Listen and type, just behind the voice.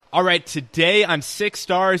All right, today on 6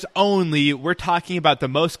 Stars Only, we're talking about the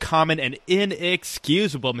most common and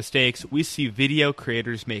inexcusable mistakes we see video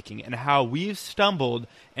creators making and how we've stumbled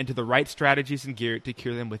into the right strategies and gear to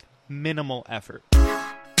cure them with minimal effort.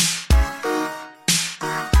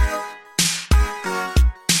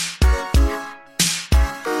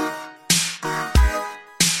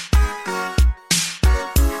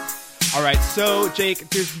 All right, so Jake,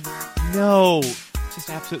 there's just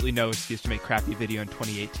absolutely no excuse to make crappy video in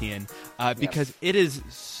 2018 because it is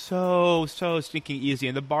so stinking easy,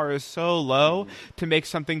 and the bar is so low to make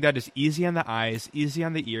something that is easy on the eyes, easy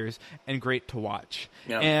on the ears, and great to watch.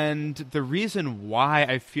 And the reason why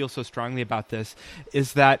I feel so strongly about this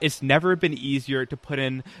is that it's never been easier to put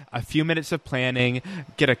in a few minutes of planning,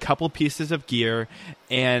 get a couple pieces of gear,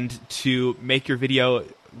 and to make your video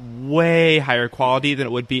way higher quality than it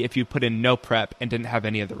would be if you put in no prep and didn't have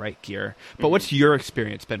any of the right gear. But what's your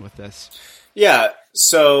experience been with this? Yeah,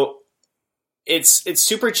 so it's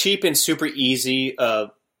super cheap and super easy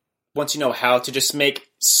once you know how to just make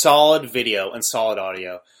solid video and solid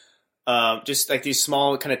audio. Just like these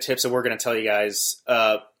small kind of tips that we're going to tell you guys.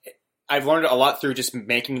 I've learned a lot through just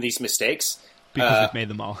making these mistakes. Because we've made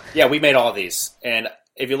them all. Yeah, we made all of these. And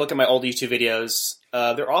if you look at my old YouTube videos,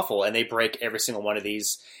 they're awful, and they break every single one of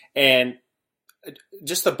these. And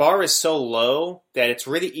just the bar is so low that it's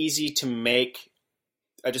really easy to make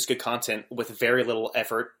just good content with very little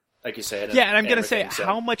effort, like you said. Yeah, and I'm going to say,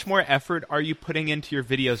 how much more effort are you putting into your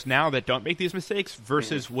videos now that don't make these mistakes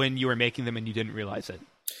versus when you were making them and you didn't realize it?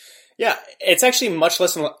 Yeah, it's actually much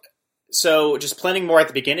less than... So just planning more at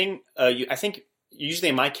the beginning, I think usually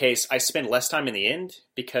in my case, I spend less time in the end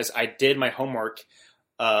because I did my homework.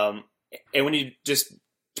 And when you just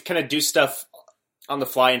kind of do stuff on the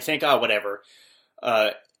fly and think, whatever,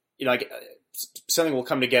 like something will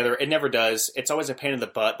come together. It never does. It's always a pain in the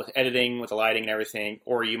butt with editing, with the lighting and everything,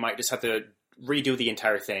 or you might just have to redo the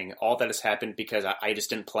entire thing. All that has happened because I just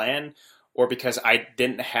didn't plan, or because I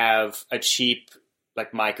didn't have a cheap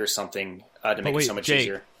mic or something to make it so much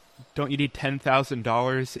easier. Don't you need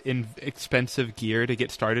 $10,000 in expensive gear to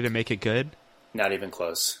get started and make it good? Not even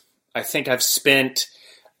close. I think I've spent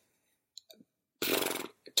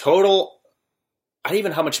total, I don't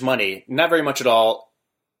even know how much money, not very much at all,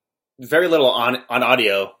 very little on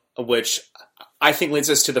audio, which I think leads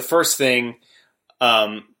us to the first thing,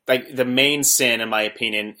 the main sin, in my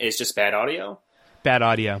opinion, is just bad audio. Bad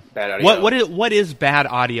audio. What is bad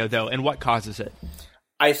audio, though, and what causes it?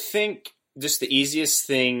 I think just the easiest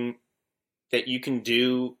thing that you can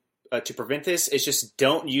do to prevent this is just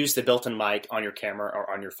don't use the built-in mic on your camera or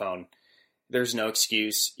on your phone. There's no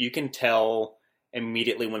excuse. You can tell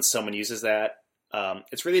immediately when someone uses that.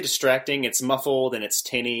 It's really distracting. It's muffled and it's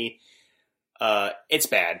tinny. It's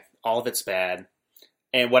bad. All of it's bad.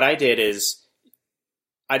 And what I did is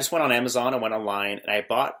I just went on Amazon. I went online and I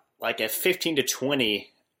bought a 15 to 20.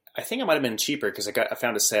 I think it might have been cheaper because I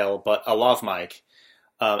found a sale, but a lav mic.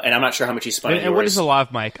 And I'm not sure how much you spent. And what is a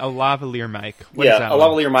lav mic? A lavalier mic. What is that? A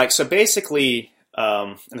lavalier mic. So basically,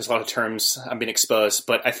 and there's a lot of terms I'm being exposed,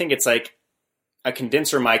 but I think it's like a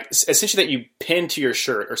condenser mic, essentially, that you pin to your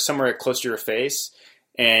shirt or somewhere close to your face,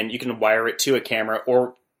 and you can wire it to a camera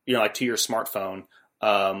or to your smartphone,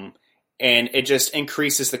 and it just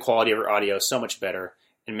increases the quality of your audio so much better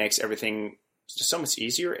and makes everything just so much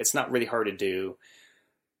easier. It's not really hard to do.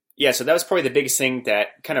 Yeah, so that was probably the biggest thing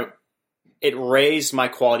that kind of it raised my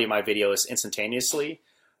quality of my videos instantaneously.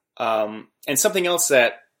 And something else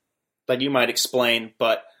that you might explain,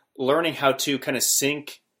 but learning how to kind of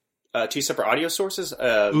sync two separate audio sources.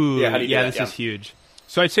 How do you do that? This is huge.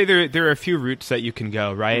 So I'd say there are a few routes that you can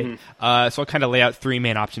go, right? Mm-hmm. So I'll kind of lay out three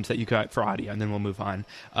main options that you got for audio, and then we'll move on.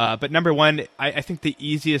 But number one, I think the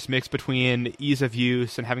easiest mix between ease of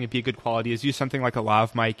use and having it be a good quality is use something like a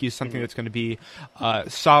lav mic. Use something that's going to be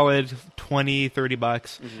solid,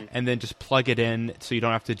 $20-$30, and then just plug it in so you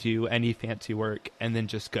don't have to do any fancy work, and then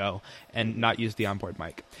just go and not use the onboard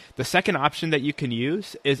mic. The second option that you can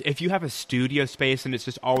use is if you have a studio space and it's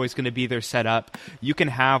just always going to be there set up, you can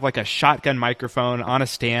have a shotgun microphone on a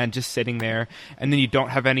stand just sitting there, and then you don't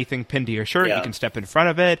have anything pinned to your shirt. You can step in front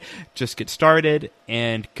of it, just get started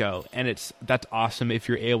and go. And that's awesome if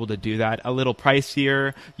you're able to do that. A little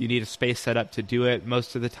pricier, you need a space set up to do it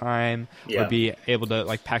most of the time, or be able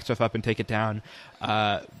to pack stuff up and take it down.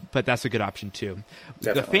 But that's a good option too.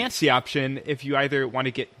 Definitely. The fancy option, if you either want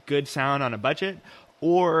to get good sound on a budget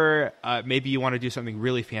Or maybe you want to do something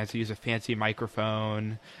really fancy, use a fancy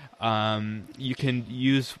microphone. You can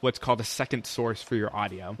use what's called a second source for your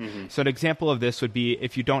audio. So an example of this would be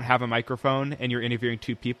if you don't have a microphone and you're interviewing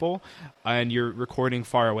two people and you're recording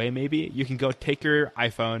far away maybe, you can go take your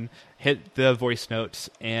iPhone, hit the voice notes,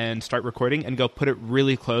 and start recording and go put it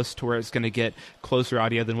really close to where it's going to get closer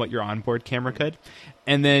audio than what your onboard camera could.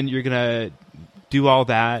 And then you're going to do all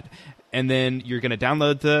that. And then you're going to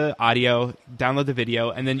download the audio, download the video,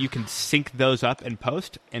 and then you can sync those up in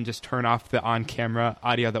post and just turn off the on-camera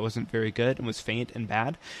audio that wasn't very good and was faint and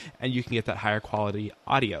bad. And you can get that higher quality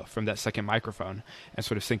audio from that second microphone and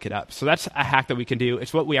sort of sync it up. So that's a hack that we can do.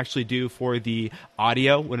 It's what we actually do for the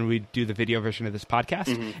audio when we do the video version of this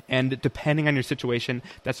podcast. And depending on your situation,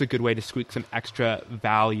 that's a good way to squeak some extra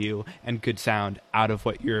value and good sound out of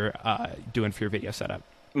what you're doing for your video setup.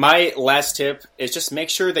 My last tip is just make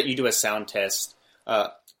sure that you do a sound test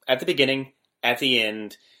at the beginning, at the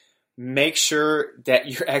end. Make sure that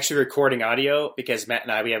you're actually recording audio, because Matt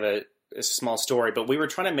and I, we have a small story, but we were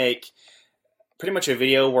trying to make pretty much a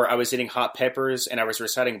video where I was eating hot peppers and I was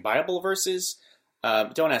reciting Bible verses.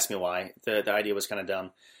 Don't ask me why. The idea was kind of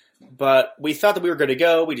dumb. But we thought that we were good to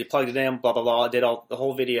go. We just plugged it in, blah, blah, blah, did the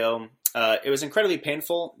whole video. It was incredibly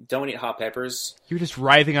painful. Don't eat hot peppers. You were just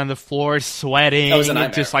writhing on the floor, sweating,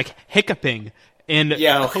 and just like hiccuping in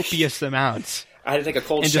copious amounts. I had to take a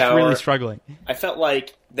cold and shower. And just really struggling. I felt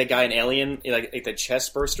like the guy in Alien, like the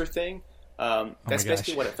chest burster thing. That's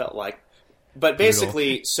basically what it felt like. But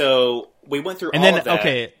basically, so we went through all of that.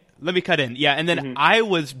 Okay, let me cut in. Yeah, and then I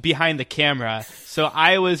was behind the camera, so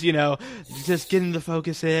I was, just getting the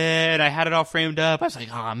focus in. I had it all framed up. I was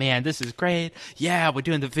like, oh, man, this is great. Yeah, we're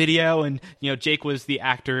doing the video. And, Jake was the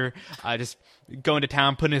actor, just going to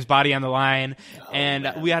town, putting his body on the line.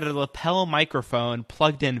 We had a lapel microphone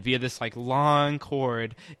plugged in via this, long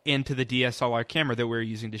cord into the DSLR camera that we were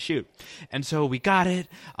using to shoot. And so we got it.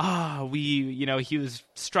 He was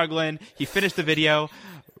struggling. He finished the video,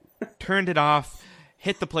 turned it off,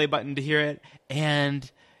 hit the play button to hear it, and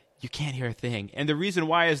you can't hear a thing. And the reason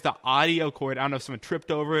why is the audio cord, I don't know if someone tripped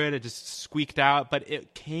over it, it just squeaked out, but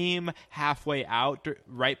it came halfway out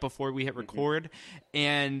right before we hit record,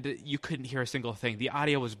 and you couldn't hear a single thing. The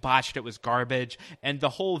audio was botched, it was garbage, and the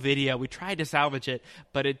whole video, we tried to salvage it,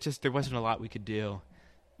 but there wasn't a lot we could do.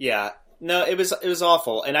 Yeah. No, it was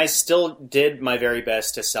awful, and I still did my very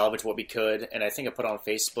best to salvage what we could, and I think I put it on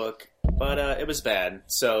Facebook, but it was bad.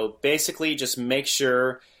 So basically, just make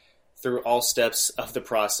sure through all steps of the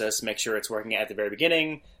process, make sure it's working at the very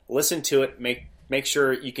beginning, listen to it, make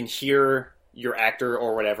sure you can hear your actor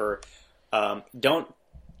or whatever. Don't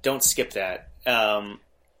skip that. And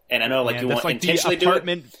I know you want to intentionally do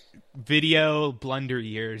it. Video blunder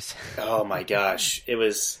years. Oh my gosh, it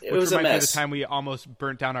was a mess. The time we almost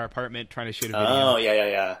burnt down our apartment trying to shoot a video. Oh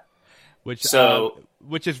yeah.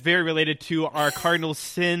 Which is very related to our cardinal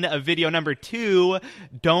sin of video number 2: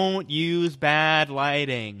 don't use bad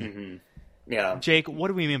lighting. Yeah, Jake, what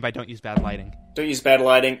do we mean by don't use bad lighting? Don't use bad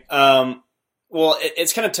lighting. Well,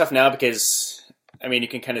 it's kind of tough now because you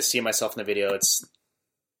can kind of see myself in the video. It's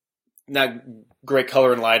not great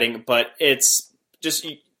color and lighting, but it's just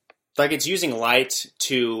it's using light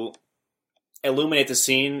to illuminate the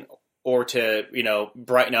scene or to,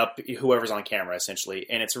 brighten up whoever's on camera, essentially.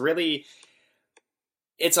 And it's still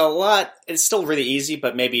really easy,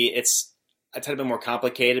 but maybe it's a tiny bit more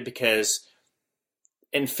complicated because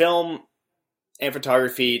in film and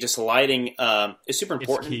photography, just lighting is super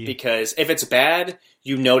important because if it's bad,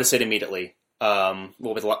 you notice it immediately.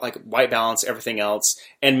 With white balance, everything else.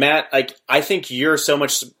 And Matt, I think you're so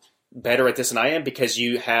much better at this than I am because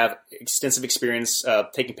you have extensive experience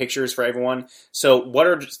taking pictures for everyone. So what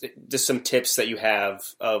are just some tips that you have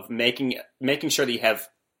of making sure that you have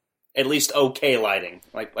at least okay lighting?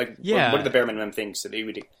 What are the bare minimum things that you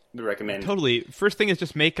would recommend? Totally. First thing is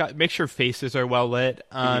just make sure faces are well lit.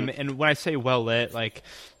 And when I say well lit,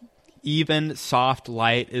 even soft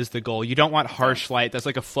light is the goal. You don't want harsh light that's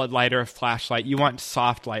like a floodlight or a flashlight. You want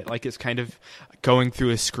soft light, like it's kind of going through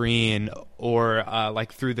a screen or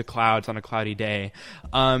through the clouds on a cloudy day.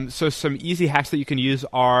 So some easy hacks that you can use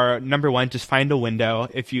are, number one, just find a window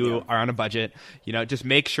if you are on a budget. Just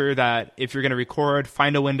make sure that if you're going to record,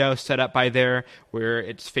 find a window set up by there where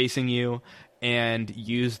it's facing you, and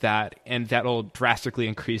use that, and that'll drastically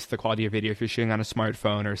increase the quality of video if you're shooting on a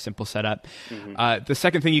smartphone or a simple setup. The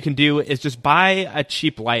second thing you can do is just buy a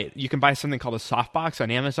cheap light. You can buy something called a softbox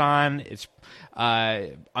on Amazon. It's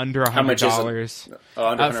under $100. How much is it?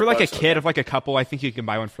 For a kid of like a couple, I think you can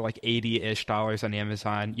buy one for like $80-ish on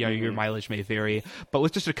Amazon. You know, your mileage may vary, but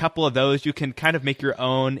with just a couple of those, you can kind of make your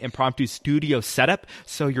own impromptu studio setup.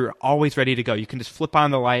 So you're always ready to go. You can just flip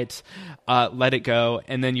on the lights, let it go,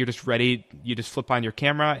 and then you're just ready. You just flip on your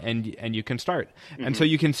camera and you can start. And so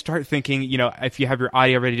you can start thinking, you know, if you have your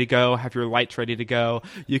audio ready to go, have your lights ready to go,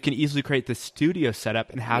 you can easily create the studio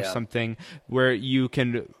setup and have something where you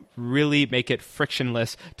can really make it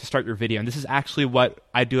frictionless to start your video. And this is actually what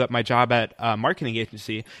I do at my job at a marketing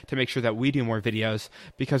agency to make sure that we do more videos,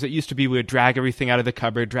 because it used to be we would drag everything out of the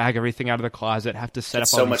cupboard, drag everything out of the closet, have to set up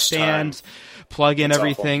all these stands, plug in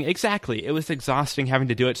everything. Awful. Exactly. It was exhausting having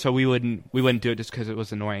to do it, so we wouldn't do it just because it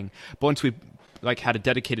was annoying. But once we had a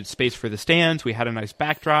dedicated space for the stands, we had a nice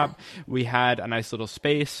backdrop, we had a nice little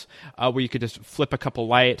space where you could just flip a couple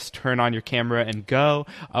lights, turn on your camera, and go.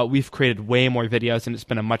 We've created way more videos, and it's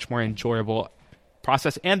been a much more enjoyable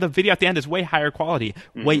process. And the video at the end is way higher quality,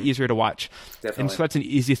 way easier to watch. Definitely. And so that's an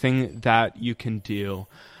easy thing that you can do.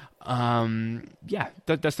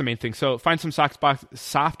 That's the main thing. So find some soft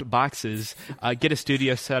boxes, get a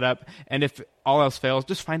studio set up, and if all else fails,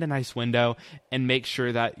 just find a nice window and make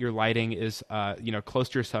sure that your lighting is, close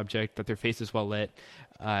to your subject, that their face is well lit,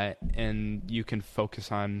 and you can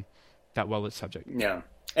focus on that well lit subject. Yeah.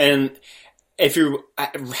 And if you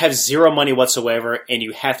have zero money whatsoever and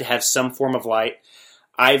you have to have some form of light,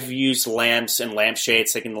 I've used lamps and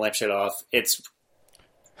lampshades, taking the lampshade off. It's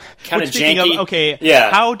kind of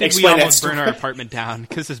janky. How did we almost burn our apartment down?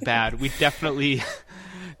 Because it's bad. We definitely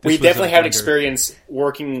had experience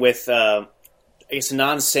working with,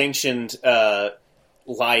 non-sanctioned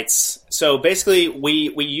lights. So basically,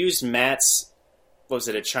 we used Matt's. What was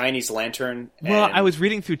it, a Chinese lantern? Well, I was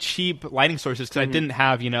reading through cheap lighting sources because I didn't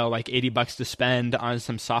have, like $80 to spend on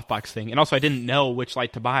some softbox thing. And also I didn't know which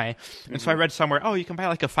light to buy. And so I read somewhere, you can buy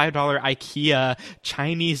like a $5 IKEA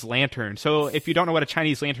Chinese lantern. So if you don't know what a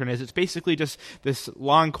Chinese lantern is, it's basically just this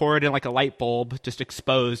long cord and like a light bulb just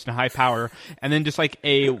exposed and high power. And then just like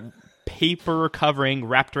a paper covering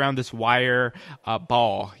wrapped around this wire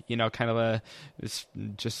ball, it's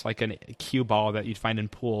just like a cue ball that you'd find in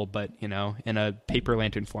pool, but in a paper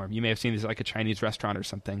lantern form. You may have seen this at like a Chinese restaurant or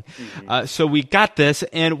something. So we got this,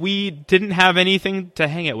 and we didn't have anything to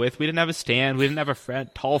hang it with. We didn't have a stand. We didn't have a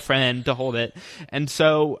tall friend to hold it. And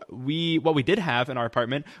so what we did have in our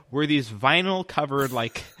apartment were these vinyl covered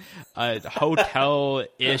like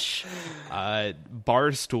hotel-ish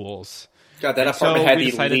bar stools. God, that apartment had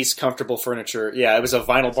the least comfortable furniture. Yeah, it was a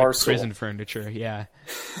vinyl bar stool. Prison furniture, yeah.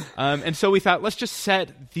 And so we thought, let's just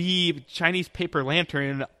set the Chinese paper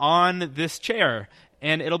lantern on this chair,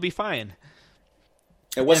 and it'll be fine.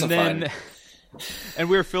 It wasn't fine. And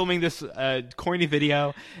we were filming this corny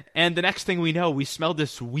video, and the next thing we know, we smelled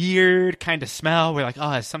this weird kind of smell. We're like,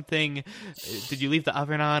 did you leave the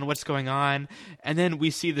oven on? What's going on? And then we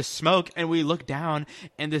see the smoke, and we look down,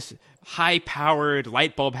 and this high-powered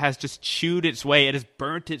light bulb has just chewed its way. It has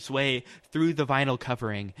burnt its way through the vinyl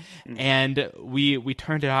covering. And we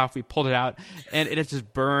turned it off, we pulled it out, and it has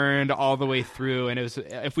just burned all the way through. And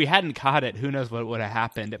if we hadn't caught it, who knows what would have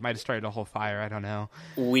happened. It might have started a whole fire. I don't know.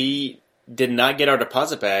 We did not get our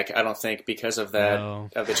deposit back, I don't think, because of that,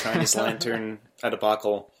 of the Chinese lantern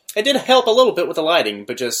debacle. It did help a little bit with the lighting,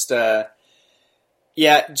 but just a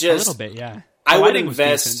little bit, yeah. I would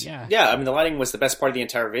invest. Yeah, I mean, the lighting was the best part of the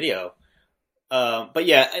entire video. But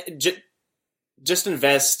yeah, just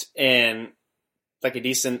invest in like a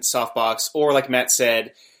decent softbox, or like Matt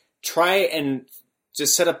said, try and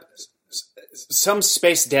just set up some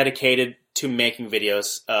space dedicated to making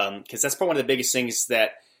videos. Because that's probably one of the biggest things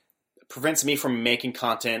that prevents me from making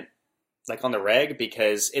content like on the reg,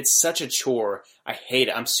 because it's such a chore. I hate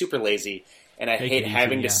it. I'm super lazy, and I hate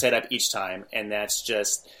having to set up each time, and that's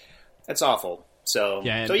awful. So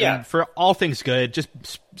and for all things good, just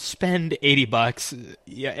spend $80,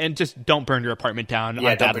 and just don't burn your apartment down on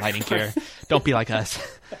bad lighting gear. Don't be like us.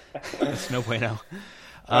 It's no bueno.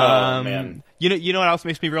 Man. You know what else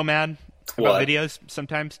makes me real mad about videos?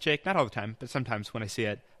 Sometimes, Jake, not all the time, but sometimes when I see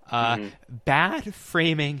it. Bad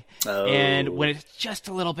framing, and when it's just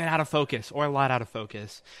a little bit out of focus or a lot out of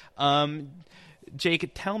focus.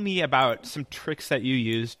 Jake, tell me about some tricks that you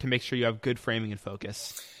use to make sure you have good framing and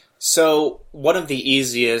focus. So one of the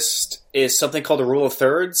easiest is something called the rule of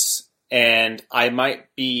thirds, and I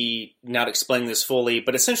might be not explaining this fully,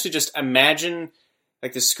 but essentially just imagine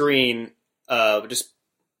like the screen, just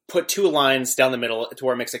put two lines down the middle to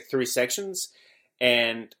where it makes like three sections,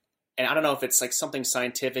 and I don't know if it's like something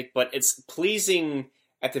scientific, but it's pleasing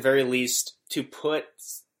at the very least to put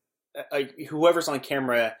whoever's on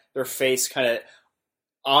camera, their face kind of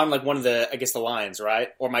on like one of the lines, right?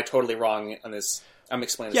 Or am I totally wrong on this I'm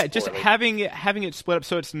explaining Yeah, this just poorly. having it split up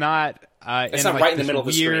so it's not It's in not like right in the this middle of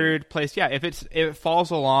the weird place. Yeah, if it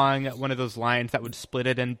falls along one of those lines that would split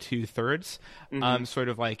it into thirds, sort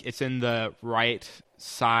of like it's in the right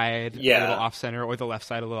side a little off center or the left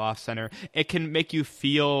side a little off center, it can make you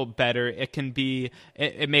feel better.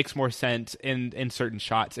 It makes more sense in certain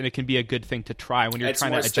shots, and it can be a good thing to try when you're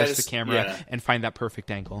trying to adjust the camera and find that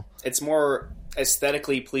perfect angle. It's more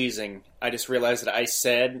aesthetically pleasing. I just realized that I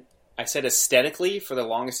said aesthetically for the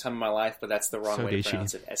longest time in my life, but that's the wrong way to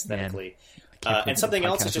pronounce it, aesthetically. And something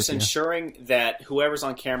else is just ensuring that whoever's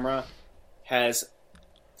on camera has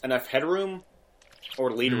enough headroom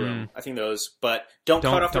or lead room. I think those, but don't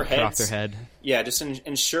cut off their heads. Cut off their head. Yeah, just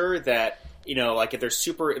ensure that, like if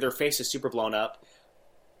their face is super blown up,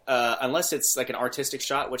 unless it's like an artistic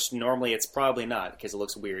shot, which normally it's probably not because it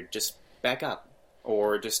looks weird, just back up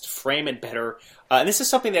or just frame it better. And this is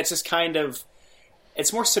something that's just kind of,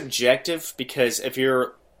 it's more subjective because if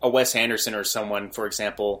you're a Wes Anderson or someone, for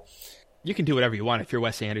example, you can do whatever you want if you're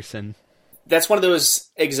Wes Anderson. That's one of those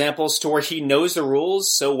examples to where he knows the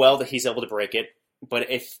rules so well that he's able to break it. But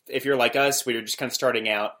if you're like us, where you're just kind of starting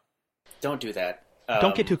out, don't do that.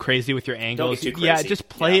 Don't get too crazy with your angles. Don't get too crazy. Yeah, just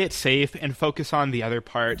play it safe and focus on the other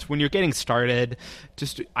parts. When you're getting started,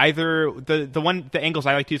 just either the angles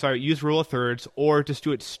I like to use are use rule of thirds or just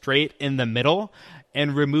do it straight in the middle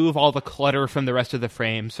and remove all the clutter from the rest of the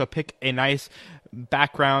frame. So pick a nice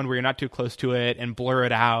background where you're not too close to it and blur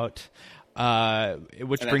it out.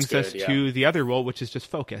 Which brings us to the other rule, which is just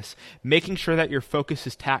focus. Making sure that your focus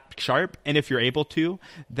is tack sharp, and if you're able to,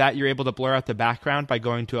 that you're able to blur out the background by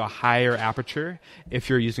going to a higher aperture if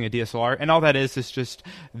you're using a DSLR. And all that is just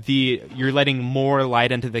you're letting more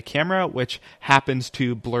light into the camera, which happens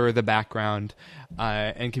to blur the background.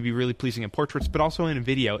 And can be really pleasing in portraits, but also in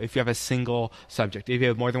video. If you have a single subject, if you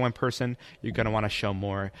have more than one person, you're going to want to show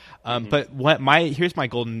more. But here's my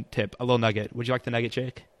golden tip, a little nugget. Would you like the nugget,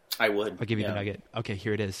 Jake? I would. I'll give you the nugget. Okay,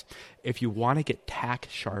 here it is. If you want to get tack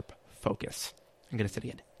sharp focus, I'm going to say it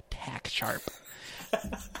again. Tack sharp.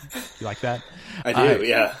 You like that? I do,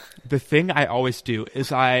 yeah. The thing I always do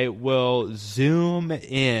is I will zoom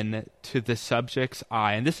in to the subject's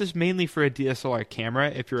eye. And this is mainly for a DSLR camera.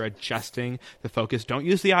 If you're adjusting the focus, don't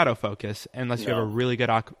use the autofocus unless you have a really good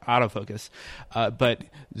autofocus. But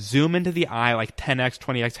zoom into the eye like 10x,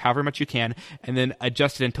 20x, however much you can, and then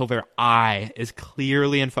adjust it until their eye is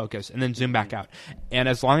clearly in focus, and then zoom back out. And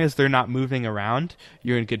as long as they're not moving around,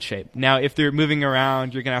 you're in good shape. Now, if they're moving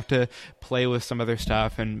around, you're going to have to play with some other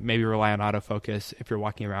stuff and maybe rely on autofocus if you're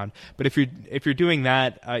walking around. But if you're doing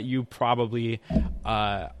that, you probably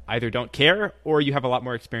either don't care or you have a lot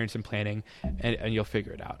more experience in planning, and you'll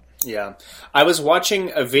figure it out. Yeah. I was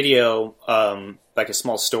watching a video, like a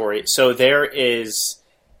small story. So there is,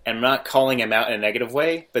 and I'm not calling him out in a negative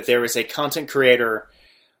way, but there is a content creator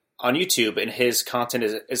on YouTube, and his content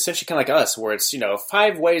is essentially kind of like us, where it's,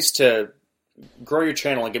 5 ways to grow your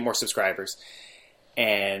channel and get more subscribers.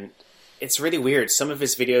 And it's really weird. Some of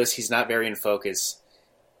his videos, he's not very in focus.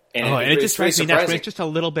 And it just drives me nuts, but it's just a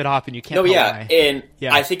little bit off, and you can't tell why. And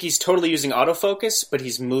I think he's totally using autofocus, but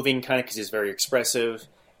he's moving kind of because he's very expressive.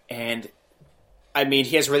 And, I mean,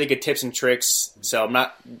 he has really good tips and tricks, so I'm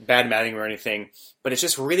not bad-mouthing or anything, but it's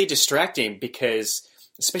just really distracting because,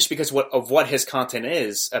 especially because of what his content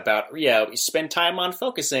is about, you spend time on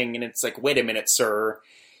focusing, and it's like, wait a minute, sir.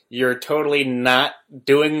 You're totally not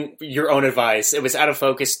doing your own advice. It was out of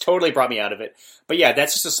focus, totally brought me out of it. But yeah,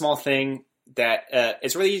 that's just a small thing that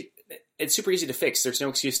it's super easy to fix. There's no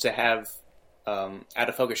excuse to have out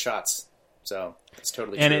of focus shots. So it's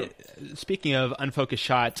totally true. And speaking of unfocused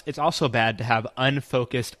shots, it's also bad to have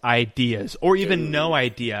unfocused ideas or even no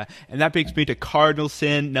idea. And that brings me to cardinal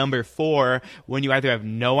sin number 4, when you either have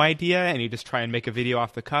no idea and you just try and make a video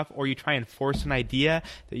off the cuff, or you try and force an idea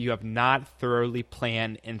that you have not thoroughly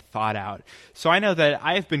planned and thought out. So I know that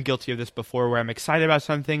I've been guilty of this before, where I'm excited about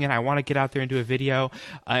something and I want to get out there and do a video.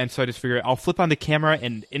 And so I just figure I'll flip on the camera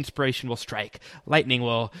and inspiration will strike. Lightning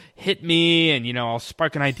will hit me, and, I'll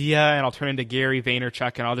spark an idea and I'll turn into Gary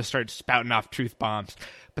Vaynerchuk and I'll just start spouting off truth bombs.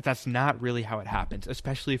 But that's not really how it happens,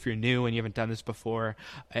 especially if you're new and you haven't done this before.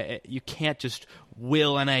 You can't just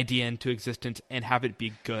will an idea into existence and have it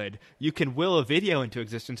be good. You can will a video into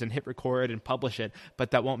existence and hit record and publish it,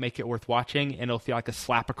 but that won't make it worth watching, and it'll feel like a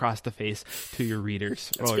slap across the face to your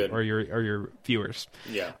readers or your viewers.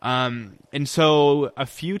 Yeah. And so a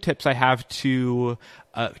few tips I have to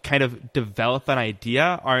kind of develop an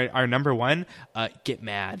idea are number 1, get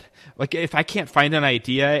mad. Like if I can't find an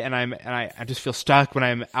idea and I just feel stuck when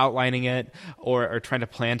I'm outlining it or trying to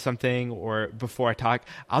plan something, or before I talk,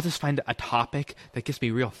 I'll just find a topic that gets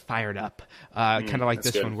me real fired up. Kind of like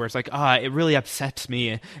this good. one, where it's like, it really upsets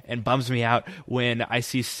me and bums me out when I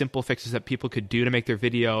see simple fixes that people could do to make their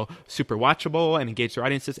video super watchable and engage their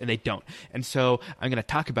audiences, and they don't. And so I'm going to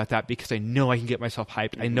talk about that because I know I can get myself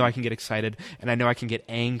hyped. I know I can get excited, and I know I can get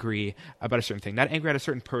angry about a certain thing. Not angry at a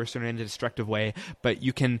certain person or in a destructive way, but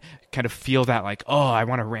you can kind of feel that like, I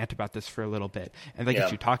want to rant about this for a little bit. And that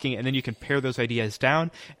gets you talking, and then you can pare those ideas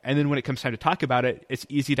down. And then when it comes time to talk about it, it's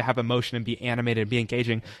easy to have emotion and be animated and be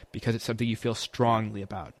engaging because it's something you feel strongly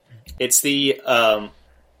about. It's the,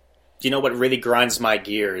 you know what really grinds my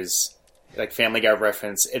gears? Like Family Guy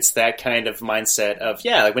reference. It's that kind of mindset of,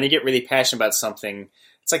 like when you get really passionate about something,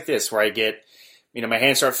 it's like this, where I get, my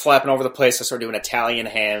hands start flapping over the place. I start doing Italian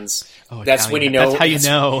hands. That's Italian. When you know. That's how you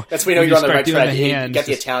know. That's when you know you're on the right track. You got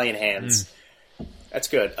the Italian hands. That's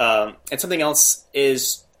good. And something else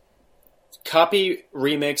is copy,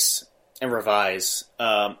 remix, and revise.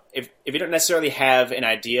 If you don't necessarily have an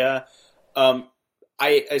idea,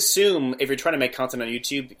 I assume if you're trying to make content on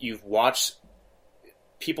YouTube, you've watched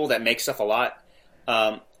people that make stuff a lot.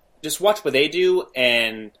 Just watch what they do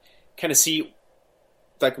and kind of see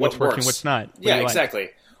like what's what working, works. what's not. Yeah, exactly.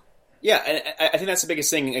 Yeah, and I think that's the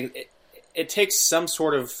biggest thing. It takes some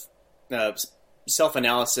sort of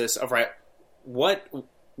self-analysis of, right, what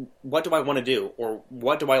do I want to do, or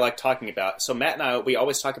what do I like talking about? So Matt and I, we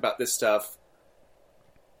always talk about this stuff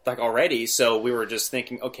like already. So we were just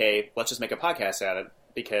thinking, okay, let's just make a podcast out of it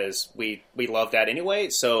because we love that anyway.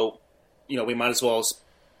 So we might as well,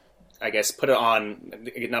 I guess, put it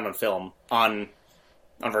on, not on film, on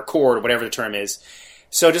record, or whatever the term is.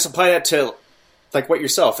 So just apply that to like what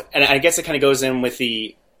yourself, and I guess it kind of goes in with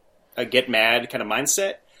the get mad kind of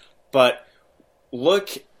mindset, but look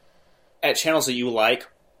at channels that you like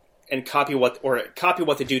and copy what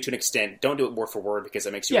they do to an extent. Don't do it word for word because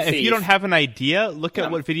that makes you a thief. If you don't have an idea, look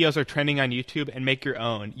at what videos are trending on YouTube and make your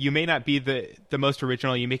own. You may not be the most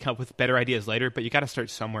original. You may come up with better ideas later, but you got to start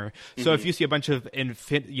somewhere. So if you see a bunch of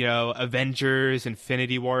Avengers,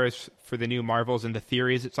 Infinity Wars for the new Marvels and the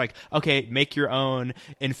theories, it's like, okay, make your own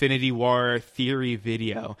Infinity War theory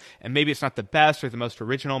video. And maybe it's not the best or the most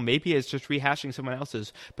original. Maybe it's just rehashing someone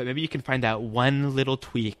else's. But maybe you can find that one little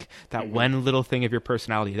tweak, that one little thing of your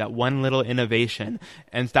personality, that one little innovation.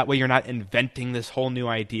 And that way you're not inventing this whole new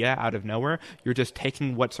idea out of nowhere. You're just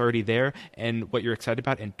taking what's already there and what you're excited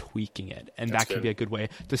about and tweaking it. And that can be a good way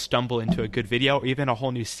to stumble into a good video or even a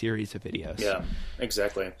whole new series of videos. Yeah,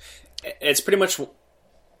 exactly. It's pretty much,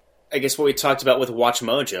 I guess, what we talked about with Watch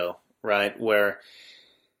Mojo, right? Where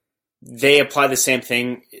they apply the same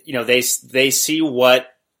thing. They see what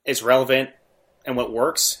is relevant and what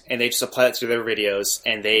works, and they just apply it to their videos,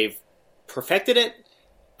 and they've perfected it,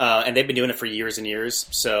 and they've been doing it for years and years.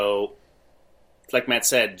 So, like Matt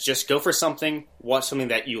said, just go for something, watch something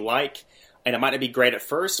that you like, and it might not be great at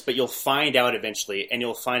first, but you'll find out eventually, and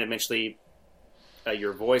you'll find eventually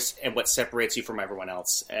your voice and what separates you from everyone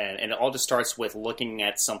else. And it all just starts with looking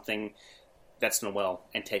at something that's done well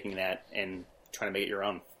and taking that and trying to make it your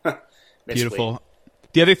own. Beautiful.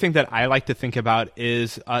 The other thing that I like to think about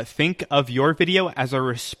is think of your video as a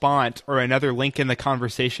response or another link in the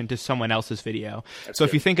conversation to someone else's video. So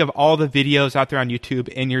if you think of all the videos out there on YouTube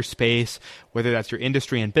in your space, whether that's your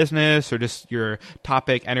industry and business or just your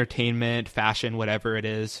topic, entertainment, fashion, whatever it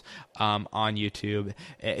is, on YouTube,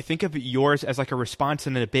 think of yours as like a response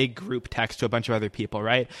in a big group text to a bunch of other people,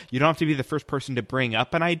 right? You don't have to be the first person to bring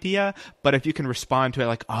up an idea, but if you can respond to it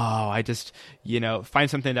like, I just, find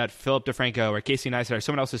something that Philip DeFranco or Casey Neistat or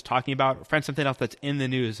someone else is talking about, find something else that's in the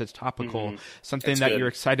news, that's topical, something that you're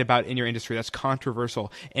excited about in your industry, that's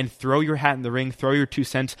controversial, and throw your hat in the ring, throw your 2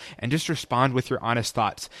 cents, and just respond with your honest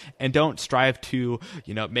thoughts. And don't strive to,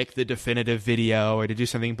 make the definitive video or to do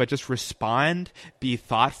something, but just respond, be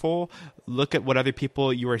thoughtful, look at what other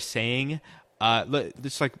people you are saying,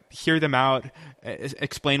 just like hear them out,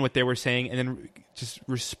 explain what they were saying, and then just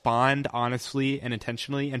respond honestly and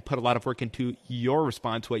intentionally and put a lot of work into your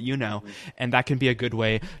response, what you know. And that can be a good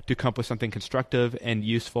way to come up with something constructive and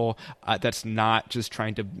useful that's not just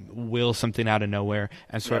trying to will something out of nowhere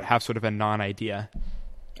and have sort of a non-idea.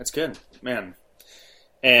 That's good, man.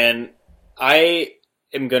 And I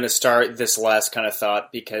am going to start this last kind of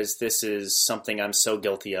thought because this is something I'm so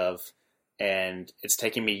guilty of. And it's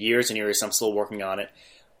taken me years and years. I'm still working on it.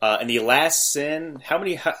 And the last sin, how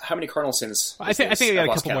many cardinal sins? I think I got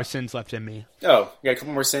a couple more sins left in me. Oh, you got a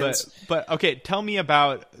couple more sins? But okay, tell me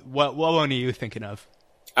about what one are you thinking of?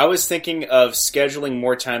 I was thinking of scheduling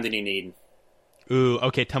more time than you need. Ooh,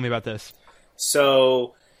 okay, tell me about this.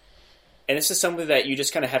 So, and this is something that you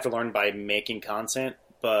just kind of have to learn by making content,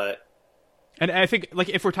 but. And I think, like,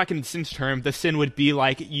 if we're talking Sin's term, the sin would be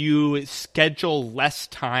like you schedule less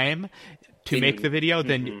time to make the video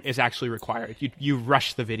than is actually required. You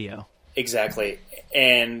rush the video. Exactly.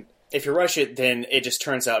 And if you rush it, then it just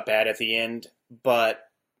turns out bad at the end. And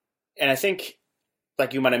I think,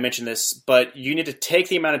 like you might have mentioned this, but you need to take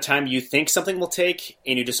the amount of time you think something will take,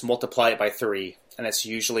 and you just multiply it by 3. And that's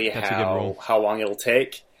usually how long it'll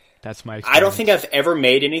take. That's my experience. I don't think I've ever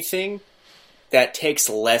made anything that takes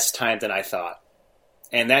less time than I thought.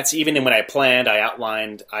 And that's even when I planned, I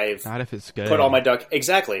outlined, I've not if it's good. Put all my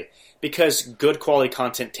exactly. Because good quality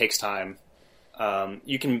content takes time.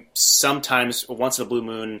 You can sometimes, once in a blue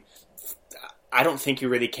moon, I don't think you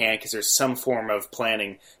really can because there's some form of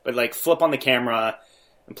planning, but like flip on the camera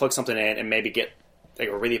and plug something in and maybe get like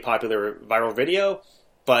a really popular viral video.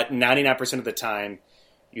 But 99% of the time,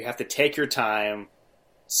 you have to take your time,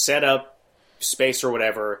 set up space or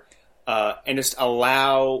whatever, and just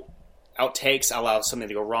allow outtakes, allow something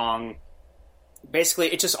to go wrong. Basically,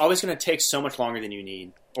 it's just always going to take so much longer than you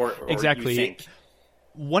need or exactly. You think.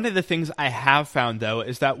 One of the things I have found, though,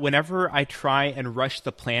 is that whenever I try and rush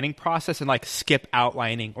the planning process and, like, skip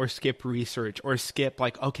outlining or skip research or skip,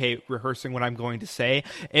 like, okay, rehearsing what I'm going to say,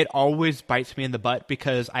 it always bites me in the butt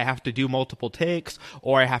because I have to do multiple takes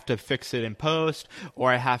or I have to fix it in post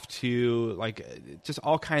or I have to, like, just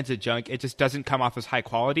all kinds of junk. It just doesn't come off as high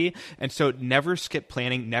quality. And so never skip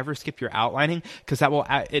planning, never skip your outlining because that will,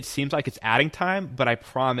 it seems like it's adding time, but I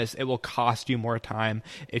promise it will cost you more time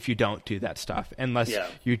if you don't do that stuff unless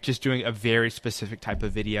you're just doing a very specific type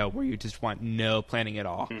of video where you just want no planning at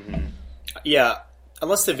all. Mm-hmm. Yeah,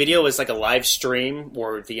 unless the video is like a live stream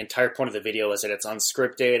where the entire point of the video is that it's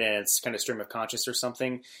unscripted and it's kind of stream of conscious or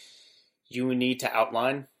something, you need to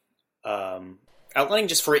outline. Outlining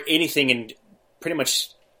just for anything in pretty much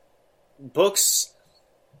books,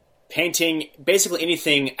 painting, basically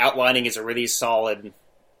anything, outlining is a really solid...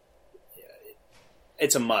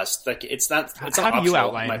 It's a must. Like it's not. It's How not do you optional,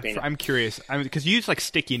 outline? in my opinion. I'm curious. Because you use like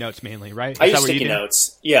sticky notes mainly, right? I use sticky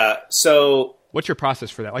notes. Yeah. So what's your process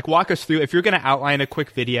for that? Like, walk us through. If you're going to outline a quick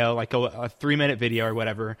video, like a 3-minute video or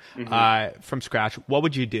whatever, from scratch, what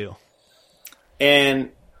would you do? And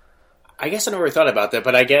I guess I never really thought about that,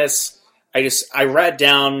 but I guess I write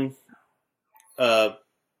down the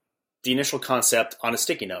initial concept on a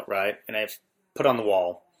sticky note, right? And I've put it on the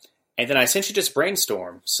wall, and then I essentially just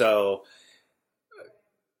brainstorm. So.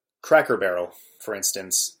 Cracker Barrel, for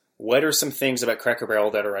instance. What are some things about Cracker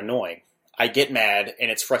Barrel that are annoying? I get mad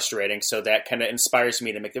and it's frustrating, so that kind of inspires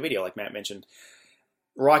me to make the video, like Matt mentioned.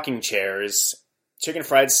 Rocking chairs, chicken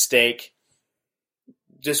fried steak,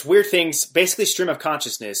 just weird things, basically stream of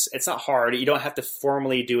consciousness. It's not hard. You don't have to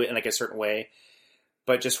formally do it in like a certain way,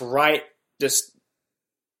 but just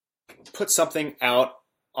put something out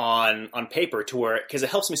on paper to where, because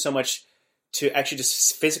it helps me so much to actually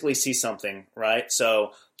just physically see something, right?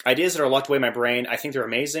 So ideas that are locked away in my brain, I think they're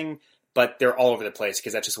amazing, but they're all over the place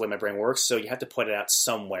because that's just the way my brain works. So you have to put it out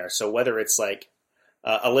somewhere. So whether it's like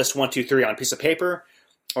a list 1, 2, 3 on a piece of paper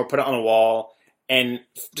or put it on a wall, and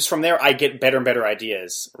just from there, I get better and better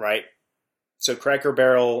ideas, right? So Cracker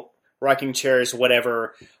Barrel, rocking chairs,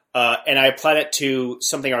 whatever. And I apply that to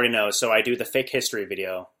something I already know. So I do the fake history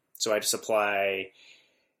video. So I just apply,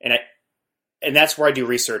 and that's where I do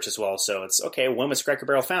research as well. So it's, okay, when was Cracker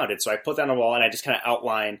Barrel founded? So I put that on a wall and I just kind of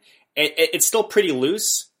outline. It's still pretty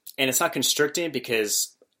loose and it's not constricting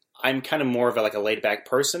because I'm kind of more of a laid back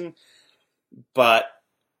person. But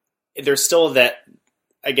there's still that,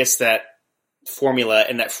 I guess, that formula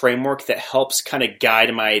and that framework that helps kind of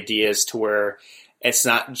guide my ideas to where it's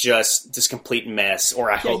not just this complete mess,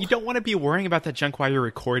 or I hope. You don't want to be worrying about that junk while you're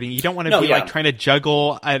recording. You don't want to be trying to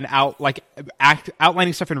juggle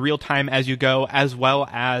outlining stuff in real time as you go, as well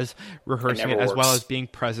as rehearsing it, as well as being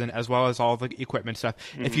present, as well as all the equipment stuff.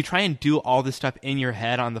 Mm-hmm. If you try and do all this stuff in your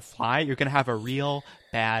head on the fly, you're going to have a real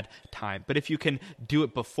bad time. But if you can do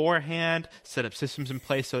it beforehand, set up systems in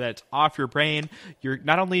place so that it's off your brain,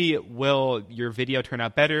 not only will your video turn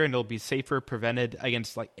out better and it'll be safer, prevented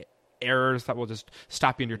against errors that will just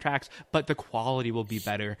stop you in your tracks, but the quality will be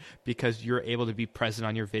better because you're able to be present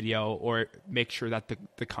on your video or make sure that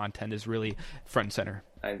the content is really front and center.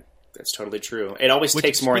 That's totally true. It always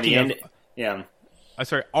takes more in the end. Yeah.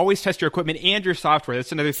 always test your equipment and your software.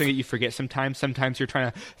 That's another thing that you forget sometimes. Sometimes you're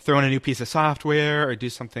trying to throw in a new piece of software or do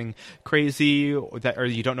something crazy or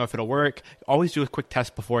you don't know if it'll work. Always do a quick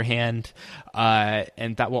test beforehand,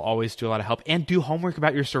 and that will always do a lot of help. And do homework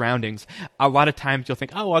about your surroundings. A lot of times you'll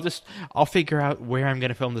think, oh, I'll figure out where I'm going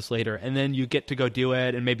to film this later, and then you get to go do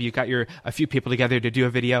it, and maybe you got a few people together to do a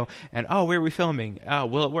video, and where are we filming? Oh,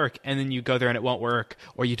 will it work? And then you go there and it won't work,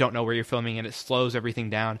 or you don't know where you're filming and it slows everything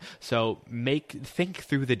down. So think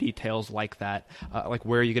through the details like that, like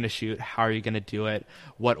where are you going to shoot, how are you going to do it,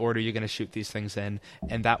 what order you're going to shoot these things in,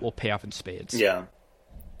 and that will pay off in spades. Yeah.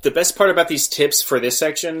 The best part about these tips for this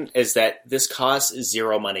section is that this costs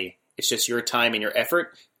zero money. It's just your time and your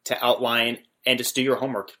effort to outline and just do your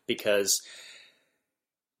homework because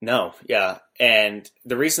and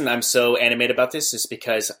the reason I'm so animated about this is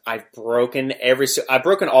because I've broken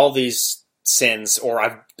all these sins, or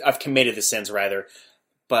I've committed the sins rather,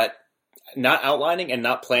 but not outlining and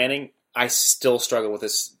not planning, I still struggle with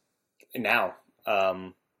this now,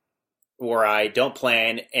 where I don't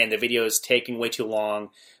plan and the video is taking way too long,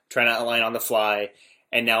 trying to outline on the fly,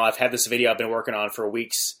 and now I've had this video I've been working on for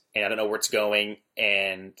weeks and I don't know where it's going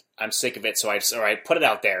and I'm sick of it, so I put it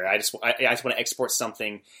out there. I just want to export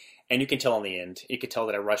something, and you can tell in the end. You can tell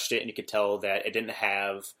that I rushed it, and you can tell that it didn't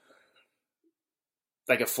have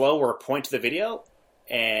like a flow or a point to the video.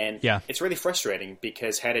 And it's really frustrating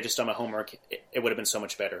because had I just done my homework, it would have been so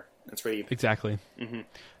much better. That's really... Exactly. Mm-hmm.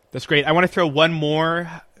 That's great. I want to throw one more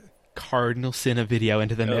cardinal sin of video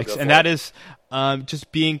into the mix, and that is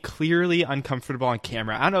just being clearly uncomfortable on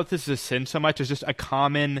camera. I don't know if this is a sin so much as just a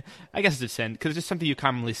common, I guess it's a sin, because it's just something you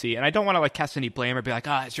commonly see. And I don't want to cast any blame or be like,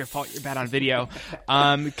 it's your fault, you're bad on video.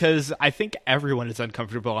 Because I think everyone is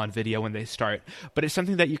uncomfortable on video when they start. But it's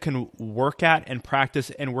something that you can work at and practice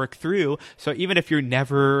and work through. So even if you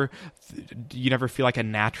never feel like a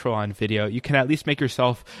natural on video, you can at least make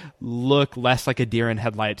yourself look less like a deer in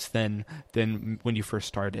headlights than when you first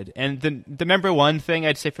started. And the number one thing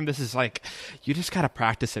I'd say from this is you just got to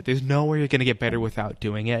practice it. There's no way you're going to get better without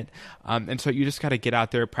doing it. And so you just got to get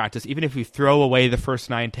out there and practice. Even if you throw away the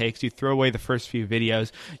first 9 takes, you throw away the first few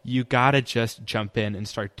videos, you got to just jump in and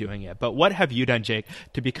start doing it. But what have you done, Jake,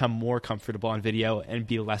 to become more comfortable on video and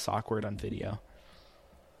be less awkward on video?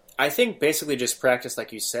 I think basically just practice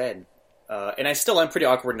like you said. And I still am pretty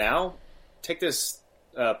awkward now. Take this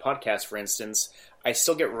podcast, for instance. I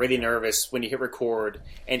still get really nervous when you hit record.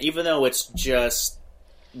 And even though it's just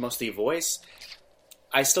mostly voice,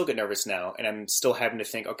 I still get nervous now, and I'm still having to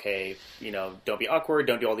think, okay, don't be awkward,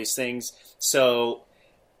 don't do all these things. So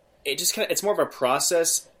it just it's more of a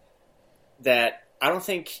process that I don't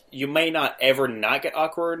think you may not ever not get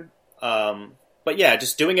awkward. But yeah,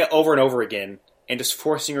 just doing it over and over again and just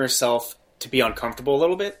forcing yourself to be uncomfortable a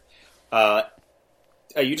little bit.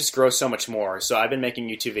 You just grow so much more. So I've been making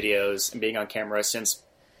YouTube videos and being on camera since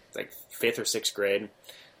 5th or 6th grade.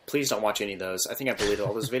 Please don't watch any of those. I think I've deleted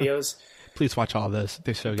all those videos. Please watch all of those.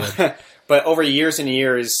 They're so good. But over years and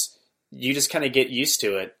years, you just kind of get used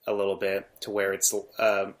to it a little bit to where it's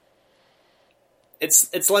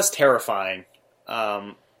less terrifying.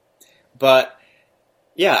 But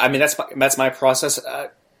yeah, I mean, that's my process.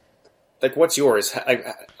 What's yours?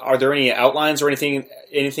 Are there any outlines or anything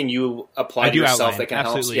you apply to yourself that can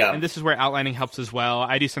absolutely. help? Yeah. And this is where outlining helps as well.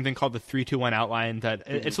 I do something called the 3-2-1 outline that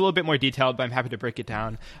it's a little bit more detailed, but I'm happy to break it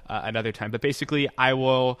down another time. But basically, I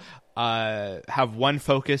will have one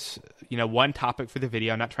focus, one topic for the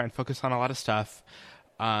video, not try and focus on a lot of stuff.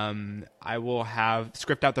 I will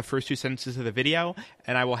script out the first 2 sentences of the video,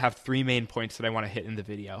 and I will have 3 main points that I want to hit in the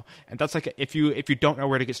video. And that's if you don't know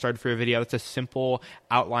where to get started for a video, that's a simple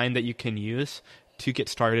outline that you can use to get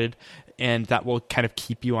started, and that will kind of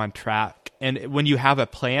keep you on track. And when you have a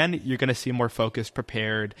plan, you're going to see more focused,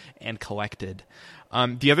 prepared, and collected.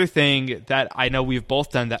 The other thing that I know we've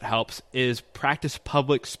both done that helps is practice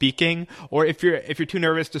public speaking. Or if you're too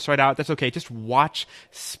nervous to start out, that's okay. Just watch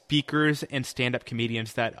speakers and stand-up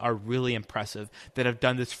comedians that are really impressive, that have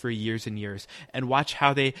done this for years and years, and watch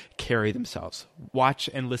how they carry themselves. Watch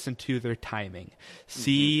and listen to their timing.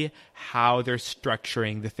 See how they're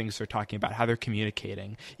structuring the things they're talking about, how they're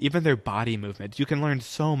communicating, even their body movements. You can learn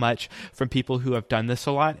so much from people who have done this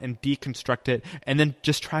a lot and deconstruct it, and then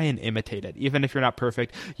just try and imitate it. Even if you're not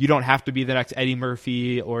perfect, you don't have to be the next Eddie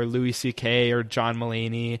Murphy or Louis C.K. or John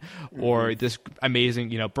Mulaney or this amazing,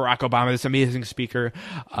 Barack Obama, this amazing speaker.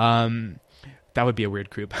 That would be a weird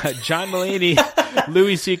group. John Mulaney,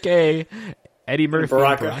 Louis C.K., Eddie Murphy,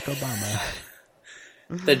 Barack Obama.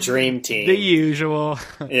 The dream team. The usual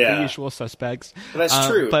suspects. Well, that's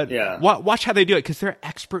true. But yeah. Watch how they do it, because they're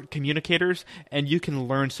expert communicators, and you can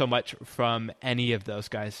learn so much from any of those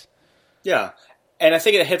guys. Yeah. And I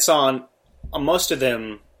think it hits on most of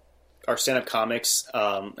them are stand-up comics,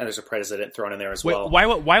 and there's a president thrown in there as well.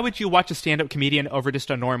 Why would you watch a stand-up comedian over just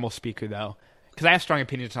a normal speaker, though? Because I have strong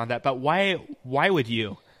opinions on that, but why would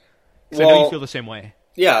you? Because I know you feel the same way.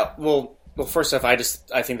 Yeah, well, first off, I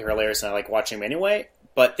think they're hilarious, and I like watching them anyway,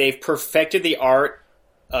 but they've perfected the art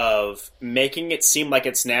of making it seem like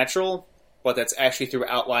it's natural, but that's actually through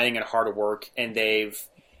outlining and hard work, and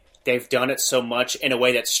they've done it so much in a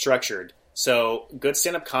way that's structured. So good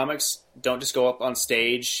stand-up comics don't just go up on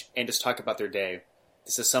stage and just talk about their day.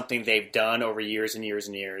 This is something they've done over years and years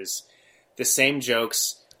and years. The same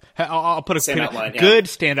jokes. I'll put a same outline. Good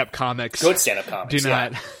stand-up comics. Good stand-up comics. Do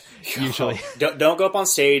not usually. Don't go up on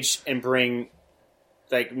stage and bring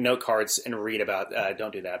like note cards and read about.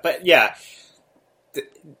 Don't do that. But yeah,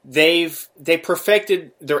 they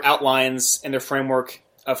perfected their outlines and their framework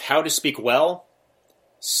of how to speak well,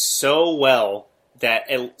 so well that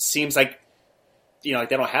it seems like, like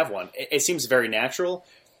they don't have one. It seems very natural,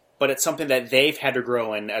 but it's something that they've had to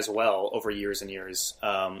grow in as well over years and years.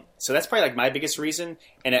 So that's probably like my biggest reason.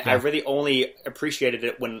 And I really only appreciated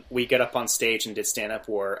it when we got up on stage and did stand up,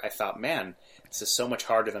 where I thought, man, this is so much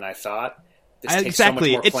harder than I thought.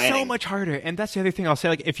 Exactly. It's so much harder. And that's the other thing I'll say.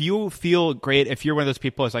 Like, if you feel great, if you're one of those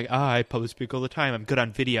people who's like, I public speak all the time, I'm good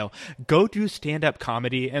on video, go do stand-up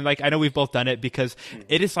comedy. And like, I know we've both done it because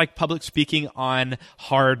it is like public speaking on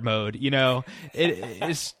hard mode.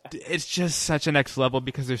 It's just such a next level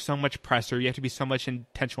because there's so much pressure. You have to be so much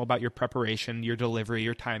intentional about your preparation, your delivery,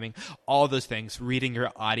 your timing, all those things, reading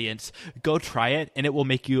your audience. Go try it, and it will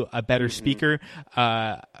make you a better speaker,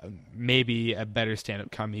 maybe a better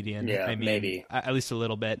stand-up comedian. Yeah, maybe. At least a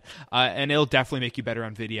little bit. And it'll definitely make you better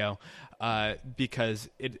on video because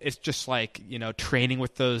it's just like, training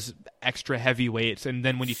with those extra heavy weights. And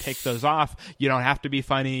then when you take those off, you don't have to be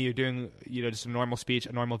funny. You're doing, just a normal speech,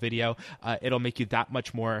 a normal video. It'll make you that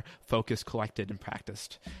much more focused, collected, and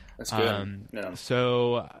practiced. That's good.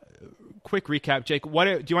 So quick recap, Jake.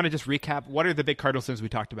 Do you want to just recap? What are the big cardinal sins we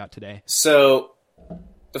talked about today? So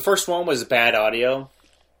the first one was bad audio,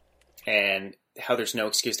 and how there's no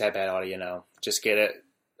excuse to have bad audio. Just get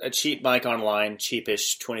a cheap mic online,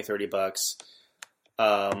 cheapish,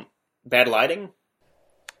 $20-$30. Bad lighting,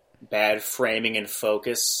 bad framing and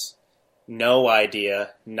focus, no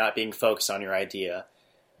idea, not being focused on your idea,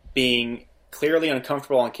 being clearly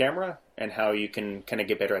uncomfortable on camera, and how you can kind of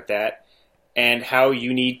get better at that, and how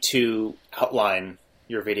you need to outline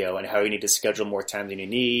your video and how you need to schedule more time than you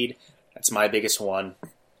need. That's my biggest one.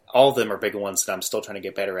 All of them are big ones that I'm still trying to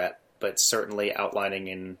get better at. But certainly outlining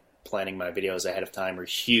and planning my videos ahead of time are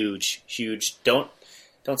huge. Don't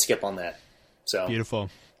skip on that. So beautiful.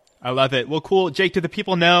 I love it. Well, cool. Jake, do the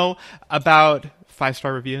people know about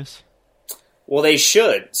 5-star reviews? Well, they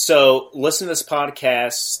should. So listen to this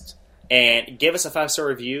podcast and give us a 5-star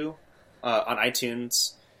review on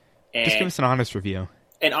iTunes. And just give us an honest review.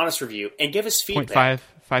 An honest review. And give us feedback.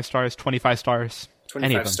 5 stars, 25 stars.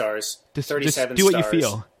 25 stars, just 37 do what stars. you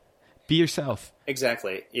feel. Be yourself.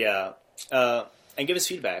 Exactly, yeah. And give us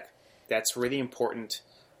feedback. That's really important.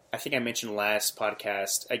 I think I mentioned last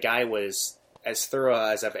podcast, a guy was as thorough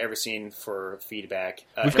as I've ever seen for feedback.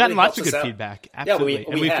 We've gotten lots of good feedback. Absolutely.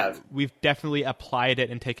 Yeah, we have. We've definitely applied it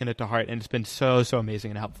and taken it to heart, and it's been so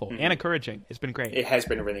amazing and helpful and encouraging. It's been great. It has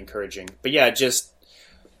been really encouraging. But yeah, just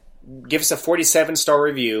give us a 47-star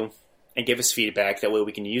review and give us feedback. That way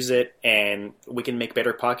we can use it and we can make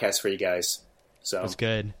better podcasts for you guys. So that's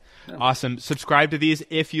good. Awesome. Subscribe to these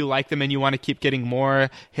if you like them and you want to keep getting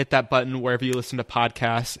more. Hit that button wherever you listen to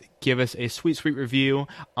podcasts. Give us a sweet review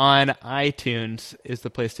on iTunes is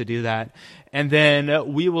the place to do that. And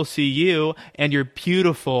then we will see you and your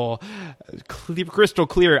beautiful, crystal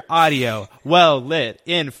clear audio, well lit,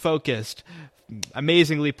 in focused,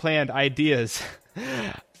 amazingly planned ideas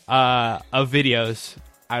of videos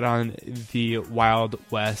out on the wild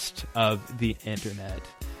west of the internet.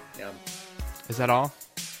 Yeah. Is that all?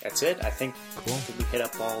 That's it. I think cool. We hit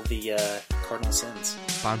up all the cardinal sins.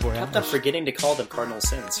 Bon voyage. I kept on forgetting to call them cardinal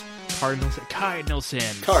sins. Cardinal sins.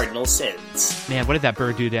 Cardinal sins. Man, what did that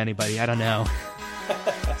bird do to anybody? I don't know.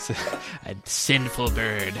 It's a sinful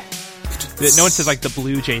bird. No one says like the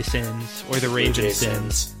blue jay sins or the raven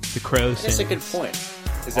sins, the crow sins. That's a good point.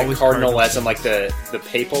 Is that cardinal as in like the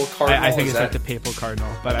papal cardinal? I think it's like the papal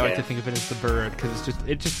cardinal, but I like to think of it as the bird because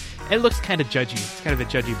it looks kind of judgy. It's kind of a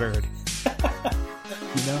judgy bird.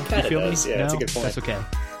 You know? Kind you feel does. me? Yeah, no? that's a good point. That's okay.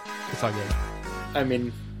 It's all good. I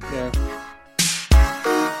mean, yeah.